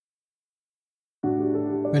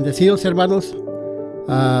Bendecidos hermanos,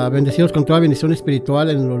 bendecidos con toda bendición espiritual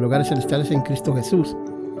en los lugares celestiales en Cristo Jesús.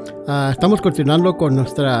 Estamos continuando con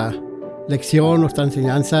nuestra lección, nuestra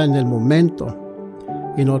enseñanza en el momento.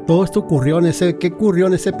 Y no, todo esto ocurrió ¿qué ocurrió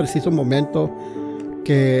en ese preciso momento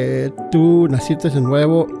que tú naciste de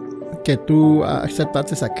nuevo, que tú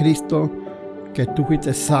aceptaste a Cristo, que tú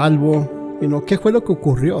fuiste salvo? ¿Qué fue lo que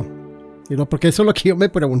ocurrió? Porque eso es lo que yo me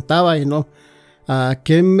preguntaba,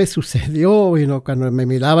 ¿qué me sucedió cuando me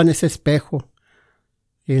miraba en ese espejo?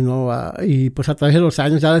 Y pues a través de los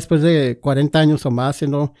años, ya después de 40 años o más,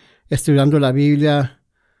 estudiando la Biblia,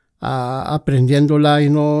 aprendiéndola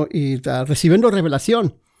y recibiendo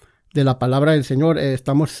revelación de la palabra del Señor,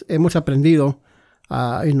 hemos aprendido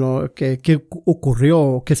qué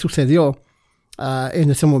ocurrió, qué sucedió en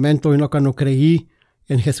ese momento, cuando creí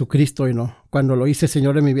en Jesucristo, cuando lo hice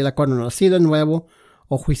Señor en mi vida, cuando nací de nuevo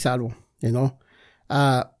o fui salvo. En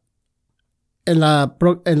la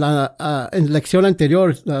lección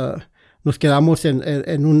anterior nos quedamos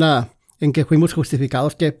en que fuimos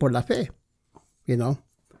justificados por la fe.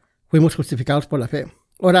 Fuimos justificados por la fe.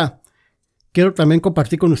 Ahora, quiero también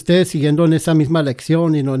compartir con ustedes, siguiendo en esa misma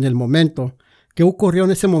lección, en el momento. ¿Qué ocurrió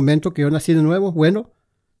en ese momento que yo nací de nuevo? Bueno,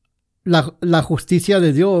 la justicia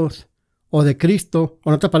de Dios o de Cristo, o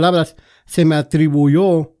en otras palabras, se me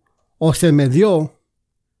atribuyó o se me dio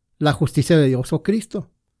la justicia de Dios o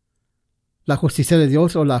Cristo. La justicia de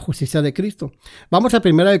Dios o la justicia de Cristo. Vamos a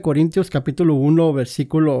 1 Corintios capítulo 1,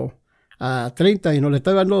 versículo 30, le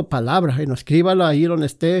estoy dando palabras, escríbalo ahí donde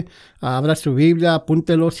esté, abra su Biblia,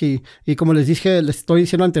 apúntelos y como les estoy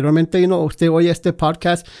diciendo anteriormente, usted oye este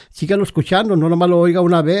podcast, sígalo escuchando, no nomás lo oiga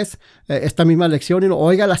una vez, esta misma lección,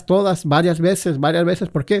 óigalas todas, varias veces.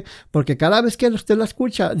 ¿Por qué? Porque cada vez que usted la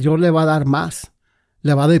escucha, Dios le va a dar más,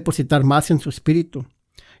 le va a depositar más en su espíritu.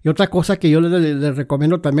 Y otra cosa que yo les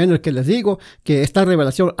recomiendo también es que les digo que esta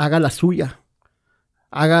revelación haga la suya.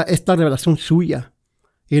 Haga esta revelación suya.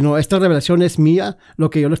 Esta revelación es mía, lo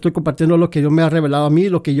que yo le estoy compartiendo, lo que Dios me ha revelado a mí,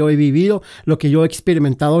 lo que yo he vivido, lo que yo he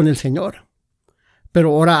experimentado en el Señor. Pero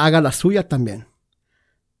ahora haga la suya también.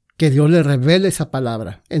 Que Dios le revele esa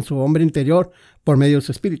palabra en su hombre interior por medio de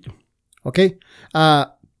su espíritu. ¿Ok?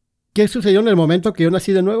 ¿Qué sucedió en el momento que yo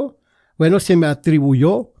nací de nuevo? Bueno, se me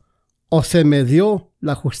atribuyó o se me dio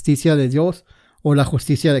la justicia de Dios o la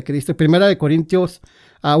justicia de Cristo. 1 Corintios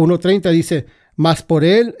 1:30 dice, mas por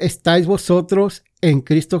él estáis vosotros en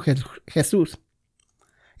Cristo Jesús.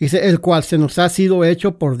 Dice, el cual se nos ha sido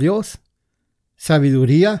hecho por Dios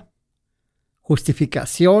sabiduría,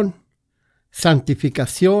 justificación,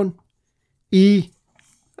 santificación y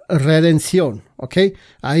redención. ¿Ok?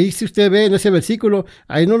 Ahí si usted ve en ese versículo,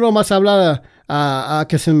 ahí no nomás habla a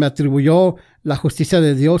que se me atribuyó la justicia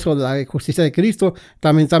de Dios o la justicia de Cristo,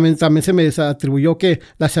 también se me atribuyó que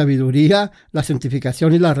la sabiduría, la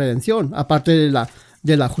santificación y la redención, aparte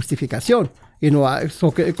de la justificación.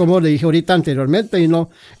 Como le dije ahorita anteriormente,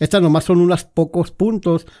 estas nomás son unos pocos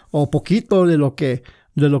puntos o poquito de lo que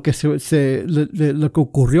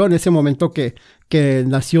ocurrió en ese momento que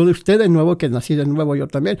nació de usted de nuevo, que nací de nuevo yo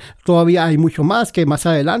también. Todavía hay mucho más que más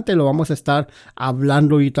adelante lo vamos a estar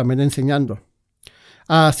hablando y también enseñando.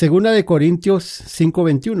 2 Corintios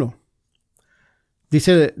 5:21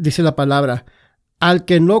 dice la palabra, al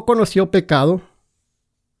que no conoció pecado,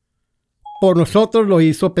 por nosotros lo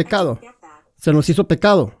hizo pecado. Se nos hizo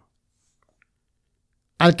pecado.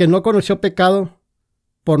 Al que no conoció pecado,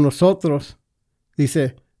 por nosotros,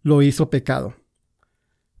 dice, lo hizo pecado.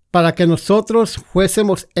 Para que nosotros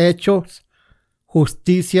fuésemos hechos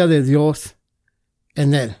justicia de Dios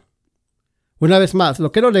en él. Una vez más,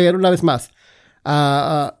 lo quiero leer una vez más.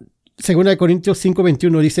 2 Corintios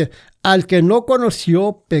 5:21 dice, al que no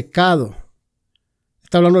conoció pecado,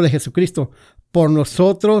 está hablando de Jesucristo, por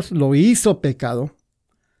nosotros lo hizo pecado,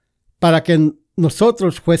 para que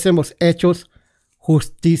nosotros fuésemos hechos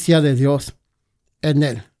justicia de Dios en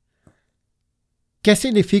él. ¿Qué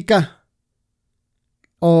significa?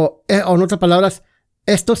 O en otras palabras,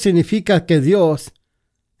 esto significa que Dios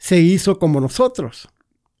se hizo como nosotros.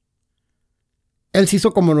 Él se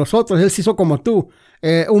hizo como nosotros, Él se hizo como tú,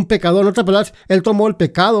 un pecador. En otras palabras, Él tomó el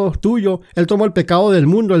pecado tuyo, Él tomó el pecado del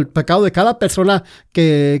mundo, el pecado de cada persona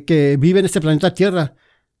que vive en este planeta Tierra.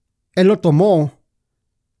 Él lo tomó,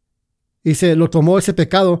 lo tomó ese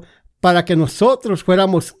pecado para que nosotros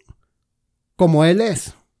fuéramos como Él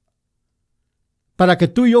es. Para que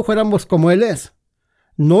tú y yo fuéramos como Él es.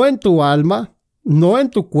 No en tu alma, no en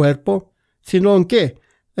tu cuerpo, sino en ¿qué?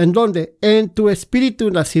 ¿En dónde? En tu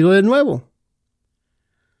espíritu nacido de nuevo.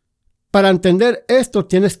 Para entender esto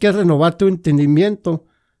tienes que renovar tu entendimiento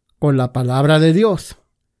con la palabra de Dios.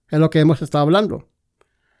 Es lo que hemos estado hablando.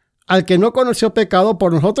 al que no conoció pecado,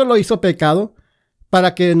 por nosotros lo hizo pecado,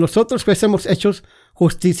 para que nosotros fuésemos hechos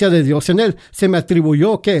justicia de Dios en él. Se me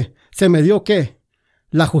atribuyó, ¿qué? Se me dio, ¿qué?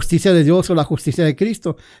 La justicia de Dios o la justicia de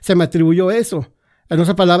Cristo. Se me atribuyó eso. En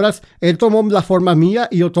otras palabras, él tomó la forma mía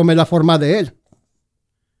y yo tomé la forma de él.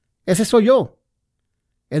 Ese soy yo.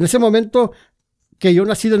 En ese momento que yo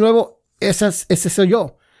nací de nuevo, ese soy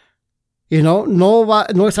yo. Y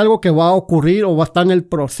no es algo que va a ocurrir o va a estar en el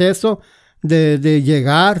proceso de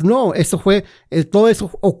llegar. No, todo eso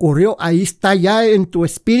ocurrió. Ahí está ya en tu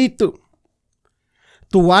espíritu.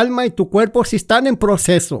 Tu alma y tu cuerpo sí están en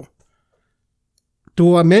proceso.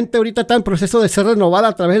 Tu mente ahorita está en proceso de ser renovada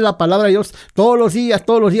a través de la palabra de Dios. Todos los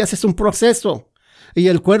días es un proceso. Y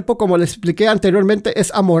el cuerpo, como les expliqué anteriormente,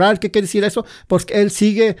 es amoral. ¿Qué quiere decir eso? Pues que él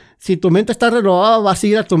sigue, si tu mente está renovada, va a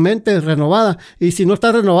seguir a tu mente renovada. Y si no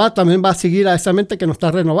está renovada, también va a seguir a esa mente que no está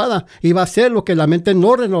renovada. Y va a hacer lo que la mente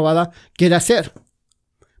no renovada quiere hacer.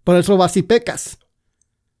 Por eso vas y pecas.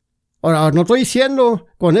 Ahora, no estoy diciendo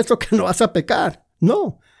con esto que no vas a pecar.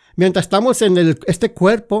 No. Mientras estamos en este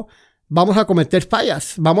cuerpo, vamos a cometer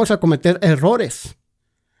fallas. Vamos a cometer errores.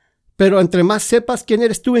 Pero entre más sepas quién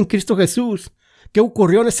eres tú en Cristo Jesús, qué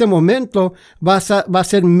ocurrió en ese momento, va a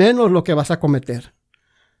ser menos lo que vas a cometer.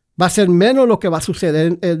 Va a ser menos lo que va a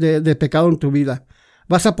suceder de pecado en tu vida.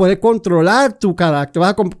 Vas a poder controlar tu carácter.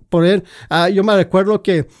 Vas a poder, yo me recuerdo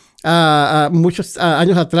que muchos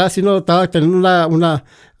años atrás, estaba teniendo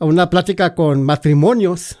una plática con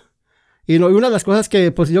matrimonios. Y una de las cosas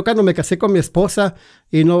que, pues yo cuando me casé con mi esposa,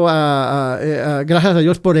 gracias a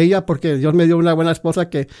Dios por ella, porque Dios me dio una buena esposa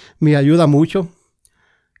que me ayuda mucho.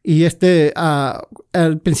 Y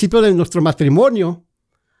al principio de nuestro matrimonio,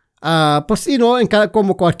 pues sí,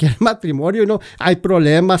 como cualquier matrimonio, hay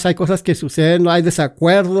problemas, hay cosas que suceden, hay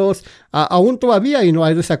desacuerdos, aún todavía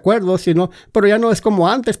hay desacuerdos, pero ya no es como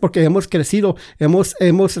antes porque hemos crecido, hemos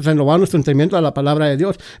renovado nuestro entendimiento a la palabra de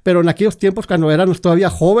Dios. Pero en aquellos tiempos, cuando éramos todavía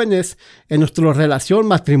jóvenes en nuestra relación,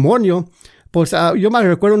 matrimonio, pues yo me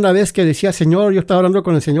recuerdo una vez que decía, Señor, yo estaba hablando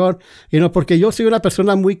con el Señor, porque yo soy una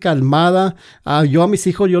persona muy calmada. Yo a mis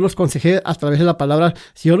hijos, yo los aconsejé a través de la palabra.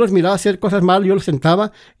 Si yo los miraba hacer cosas mal, yo los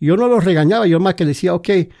sentaba, yo no los regañaba, yo más que les decía, ok,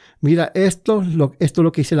 mira, esto es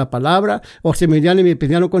lo que dice la palabra. O si me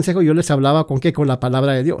pedían un consejo, yo les hablaba con la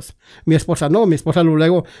palabra de Dios. Mi esposa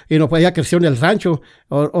luego, pues ella creció en el rancho,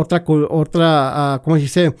 otra, ¿cómo se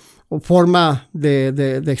dice? Forma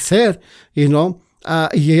de ser,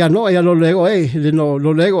 y ella luego,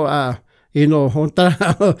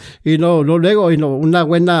 una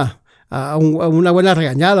buena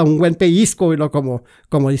regañada, un buen pellizco,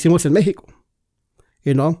 como decimos en México,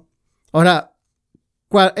 Ahora,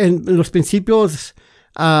 en los principios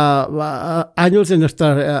años de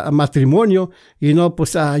nuestro matrimonio,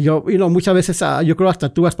 pues muchas veces, yo creo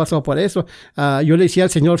hasta tú has pasado por eso. Yo le decía al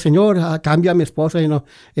Señor, cambia a mi esposa,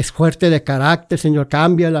 es fuerte de carácter, Señor,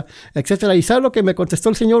 cámbiala, etcétera. Y ¿sabes lo que me contestó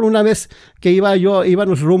el Señor una vez que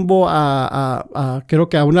íbamos rumbo creo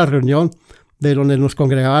que a una reunión de donde nos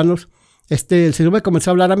congregábamos? El Señor me comenzó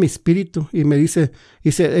a hablar a mi espíritu y me dice,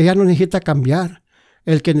 ella no necesita cambiar,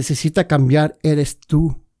 el que necesita cambiar eres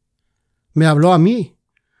tú. Me habló a mí.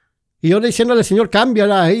 Y yo diciéndole, Señor,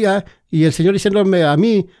 cámbiala a ella. Y el Señor diciéndome a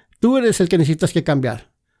mí, tú eres el que necesitas que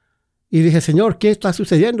cambiar. Y dije, Señor, ¿qué está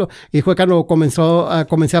sucediendo? Y fue cuando comencé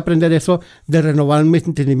a aprender eso de renovar mi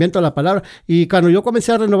entendimiento a la palabra. Y cuando yo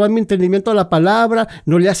comencé a renovar mi entendimiento a la palabra,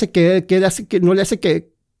 no le hace que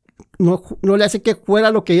fuera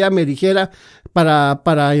lo que ella me dijera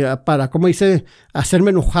para ¿cómo dice? Hacerme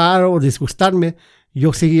enojar o disgustarme.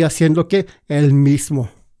 Yo seguía siendo el mismo.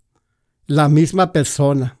 La misma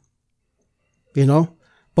persona.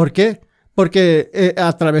 ¿Por qué? Porque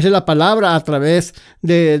a través de la palabra, a través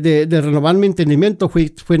de renovar mi entendimiento,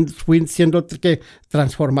 fui siendo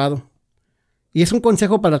transformado. Y es un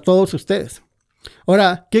consejo para todos ustedes.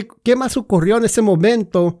 Ahora, ¿qué más ocurrió en ese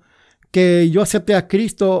momento que yo acepté a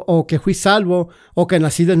Cristo o que fui salvo o que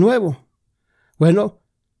nací de nuevo? Bueno,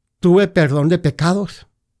 tuve perdón de pecados.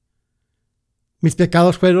 Mis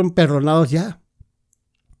pecados fueron perdonados ya.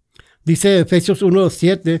 Dice Efesios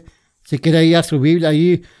 1:7, si quiere ir a su Biblia,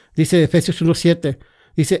 ahí dice Efesios 1:7,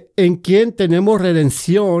 dice, en quien tenemos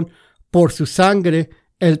redención por su sangre,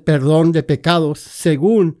 el perdón de pecados,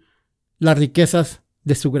 según las riquezas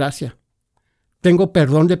de su gracia. Tengo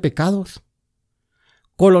perdón de pecados.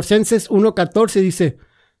 Colosenses 1:14 dice,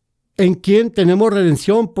 en quien tenemos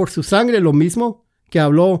redención por su sangre, lo mismo que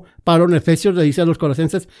habló Pablo en Efesios, le dice a los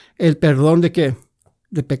colosenses, el perdón de ¿qué?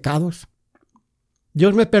 De pecados.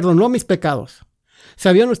 Dios me perdonó mis pecados.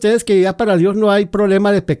 ¿Sabían ustedes que ya para Dios no hay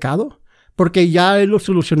problema de pecado? Porque ya Él lo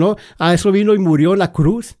solucionó. A eso vino y murió en la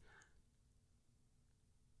cruz.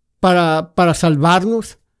 para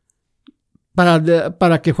salvarnos,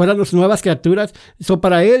 para que fuéramos nuevas criaturas.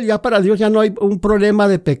 Para Él, ya para Dios, ya no hay un problema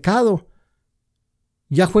de pecado.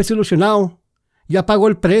 Ya fue solucionado. Ya pagó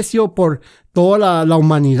el precio por toda la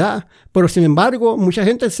humanidad. Pero sin embargo, mucha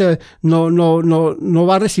gente no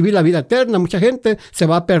va a recibir la vida eterna. Mucha gente se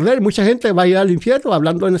va a perder. Mucha gente va a ir al infierno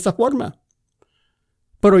hablando en esta forma.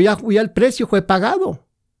 Pero ya el precio fue pagado.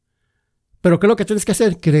 Pero ¿qué es lo que tienes que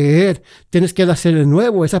hacer? Creer. Tienes que hacer de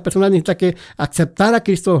nuevo. Esa persona necesita que aceptar a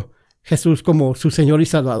Cristo Jesús como su Señor y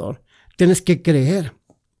Salvador. Tienes que creer.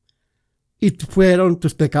 Y fueron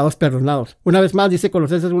tus pecados perdonados. Una vez más dice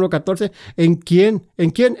Colosenses 1:14, ¿en quién?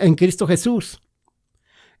 En Cristo Jesús.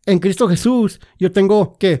 En Cristo Jesús yo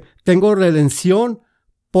tengo redención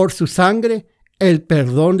por su sangre, el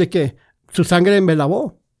perdón de que su sangre me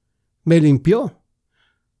lavó, me limpió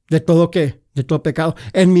de todo pecado,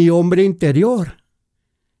 en mi hombre interior,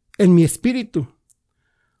 en mi espíritu.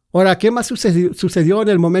 Ahora, ¿qué más sucedió en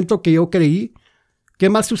el momento que yo creí? ¿Qué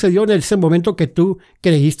más sucedió en ese momento que tú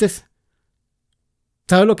creíste?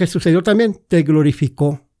 ¿Sabes lo que sucedió también? Te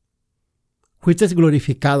glorificó. Fuiste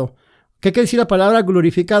glorificado. ¿Qué quiere decir la palabra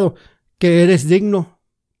glorificado? Que eres digno.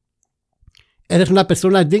 Eres una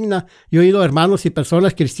persona digna. Yo he oído hermanos y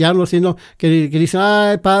personas cristianos que dicen,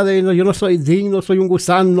 ay, padre, no, yo no soy digno, soy un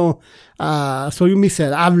gusano, soy un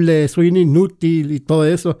miserable, soy un inútil y todo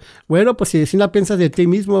eso. Bueno, pues si no piensas de ti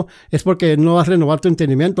mismo es porque no has renovado tu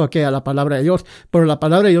entendimiento a la palabra de Dios. Pero la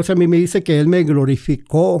palabra de Dios a mí me dice que Él me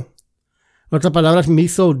glorificó. En otras palabras, me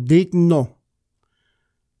hizo digno.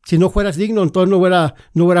 Si no fueras digno, entonces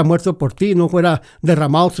no hubiera muerto por ti, no fuera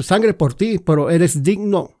derramado su sangre por ti, pero eres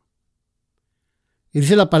digno. Y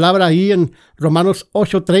dice la palabra ahí en Romanos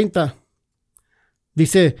 8:30.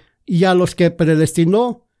 Dice, y a los que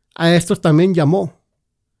predestinó, a estos también llamó.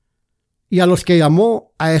 Y a los que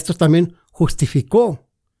llamó, a estos también justificó.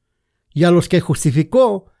 Y a los que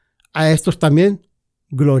justificó, a estos también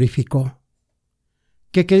glorificó.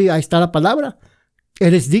 Ahí está la palabra.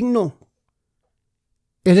 Eres digno.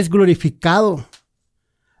 Eres glorificado.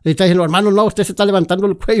 Le está diciendo, hermano, no, usted se está levantando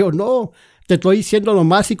el cuello. No, te estoy diciendo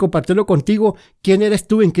nomás y compartiendo contigo quién eres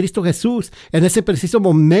tú en Cristo Jesús. En ese preciso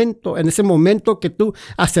momento, en ese momento que tú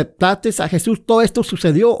aceptaste a Jesús, todo esto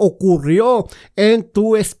sucedió, ocurrió en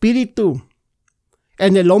tu espíritu,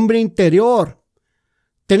 en el hombre interior.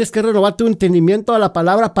 Tienes que renovar tu entendimiento a la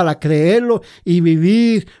palabra para creerlo y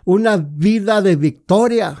vivir una vida de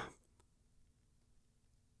victoria.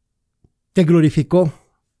 Te glorificó.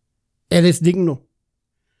 Eres digno.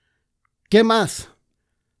 ¿Qué más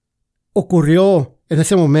ocurrió en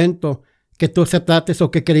ese momento que tú aceptaste o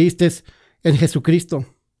que creíste en Jesucristo?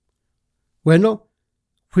 Bueno,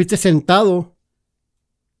 fuiste sentado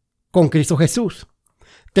con Cristo Jesús.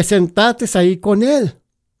 Te sentaste ahí con Él.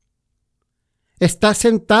 Estás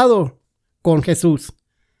sentado con Jesús.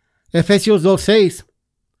 Efesios 2:6.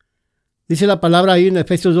 Dice la palabra ahí en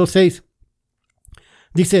Efesios 2:6.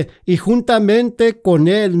 Dice, y juntamente con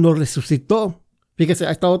Él nos resucitó. Fíjese,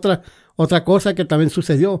 esta otra cosa que también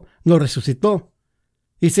sucedió. Nos resucitó.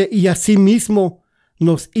 Dice, y asimismo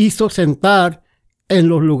nos hizo sentar en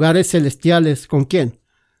los lugares celestiales. ¿Con quién?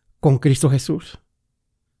 Con Cristo Jesús.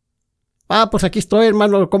 Pues aquí estoy,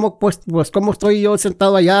 hermano. ¿Cómo estoy yo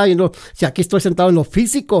sentado allá? Si aquí estoy sentado en lo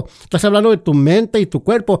físico. Estás hablando de tu mente y tu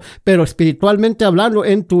cuerpo, pero espiritualmente hablando,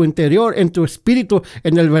 en tu interior, en tu espíritu,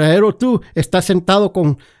 en el verdadero tú, estás sentado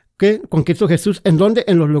con Cristo Jesús. ¿En dónde?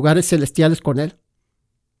 En los lugares celestiales con Él.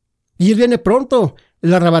 Y Él viene pronto.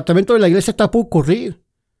 El arrebatamiento de la iglesia está por ocurrir.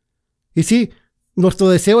 Y sí, nuestro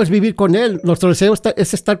deseo es vivir con Él. Nuestro deseo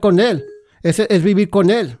es estar con Él. Es vivir con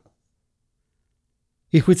Él.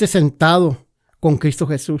 Y fuiste sentado con Cristo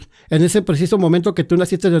Jesús. En ese preciso momento que tú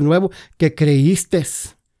naciste de nuevo, que creíste,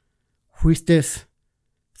 fuiste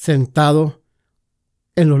sentado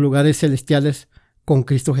en los lugares celestiales con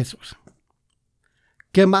Cristo Jesús.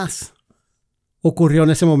 ¿Qué más ocurrió en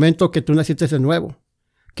ese momento que tú naciste de nuevo?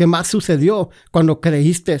 ¿Qué más sucedió cuando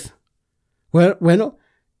creíste? Bueno,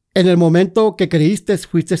 en el momento que creíste,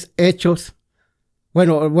 fuiste hechos.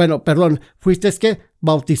 Fuiste ¿qué?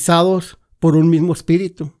 Bautizados por un mismo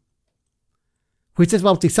espíritu. Fuiste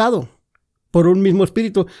bautizado por un mismo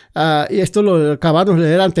espíritu. Y esto lo acabamos de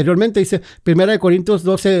leer anteriormente. Dice 1 Corintios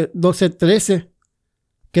 12:13.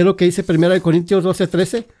 ¿Qué es lo que dice 1 Corintios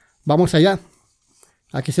 12:13? Vamos allá.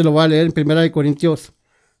 Aquí se lo voy a leer en 1 Corintios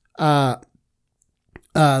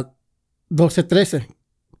 12:13.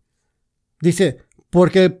 Dice,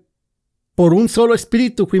 porque por un solo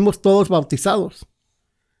espíritu fuimos todos bautizados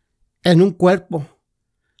en un cuerpo,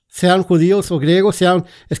 sean judíos o griegos, sean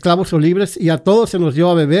esclavos o libres, y a todos se nos dio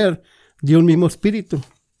a beber de un mismo espíritu.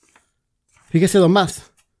 Fíjese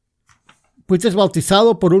nomás. Fuiste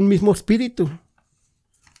bautizado por un mismo espíritu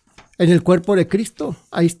en el cuerpo de Cristo.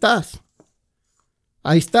 Ahí estás.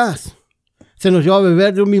 Ahí estás. Se nos dio a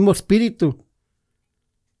beber de un mismo espíritu.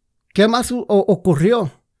 ¿Qué más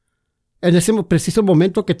ocurrió en ese preciso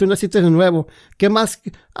momento que tú naciste de nuevo? ¿Qué más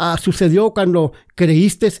sucedió cuando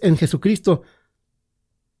creíste en Jesucristo?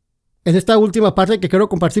 En esta última parte que quiero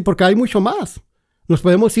compartir, porque hay mucho más. Nos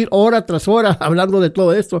podemos ir hora tras hora hablando de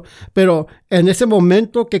todo esto, pero en ese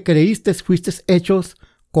momento que creíste, fuiste hechos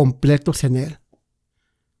completos en Él.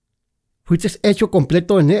 Fuiste hecho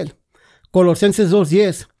completo en Él. Colosenses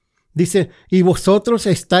 2:10 dice, y vosotros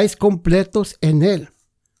estáis completos en Él.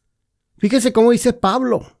 Fíjense cómo dice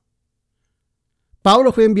Pablo.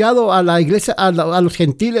 Pablo fue enviado a la iglesia, a los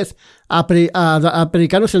gentiles, a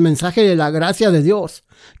predicarnos el mensaje de la gracia de Dios,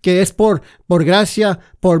 que es por gracia,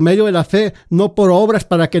 por medio de la fe, no por obras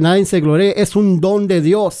para que nadie se gloríe. Es un don de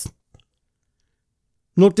Dios.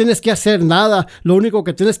 No tienes que hacer nada. Lo único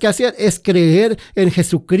que tienes que hacer es creer en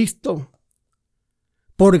Jesucristo.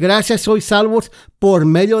 Por gracia sois salvos por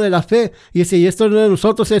medio de la fe. Y dice, y esto de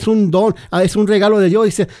nosotros es un don, es un regalo de Dios.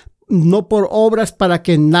 Dice, no por obras para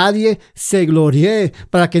que nadie se gloríe,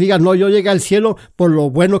 para que diga, no, yo llegué al cielo por lo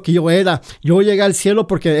bueno que yo era. Yo llegué al cielo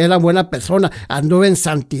porque era buena persona, anduve en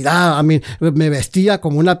santidad, a mí me vestía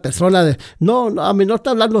como una persona de... No, a mí no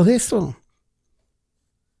está hablando de eso.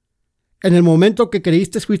 En el momento que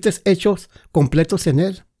creíste, fuiste hechos completos en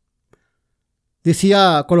Él.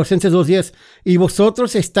 Decía Colosenses 2:10, y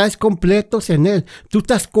vosotros estáis completos en Él. Tú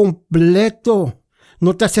estás completo,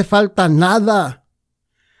 no te hace falta nada.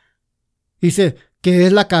 Dice que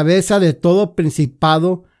es la cabeza de todo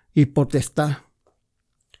principado y potestad.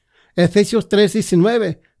 Efesios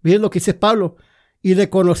 3:19, miren lo que dice Pablo, y de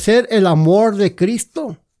conocer el amor de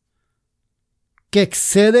Cristo, que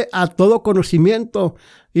excede a todo conocimiento.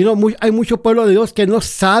 Y hay mucho pueblo de Dios que no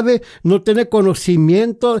sabe, no tiene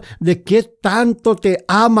conocimiento de qué tanto te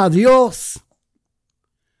ama Dios.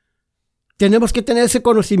 Tenemos que tener ese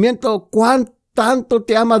conocimiento, cuán tanto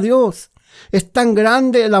te ama Dios. Es tan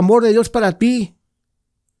grande el amor de Dios para ti.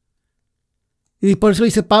 Y por eso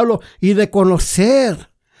dice Pablo, y de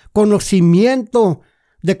conocer, conocimiento,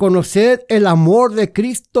 de conocer el amor de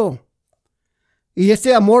Cristo. Y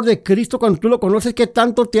ese amor de Cristo, cuando tú lo conoces, ¿qué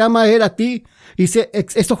tanto te ama Él a ti? Dice,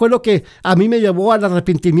 esto fue lo que a mí me llevó al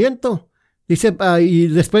arrepentimiento. Dice, y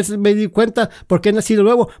después me di cuenta por qué nací de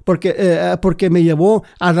nuevo, porque me llevó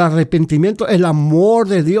al arrepentimiento. El amor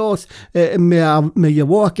de Dios me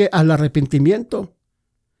llevó al arrepentimiento.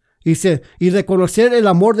 Dice, y de conocer el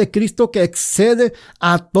amor de Cristo que excede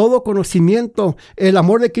a todo conocimiento. El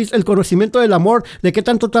amor de Cristo, el conocimiento del amor, de qué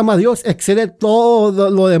tanto te ama Dios, excede todo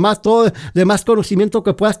lo demás, todo demás conocimiento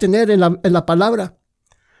que puedas tener en la palabra.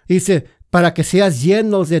 Dice, para que seas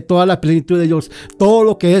llenos de toda la plenitud de Dios. Todo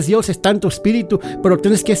lo que es Dios está en tu espíritu, pero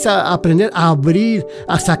tienes que aprender a abrir,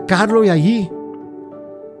 a sacarlo de allí.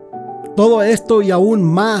 Todo esto y aún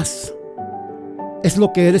más es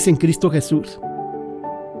lo que eres en Cristo Jesús.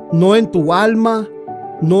 No en tu alma,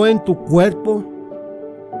 no en tu cuerpo.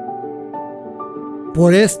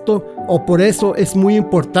 Por esto o por eso es muy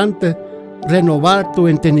importante renovar tu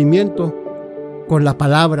entendimiento con la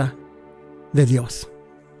palabra de Dios.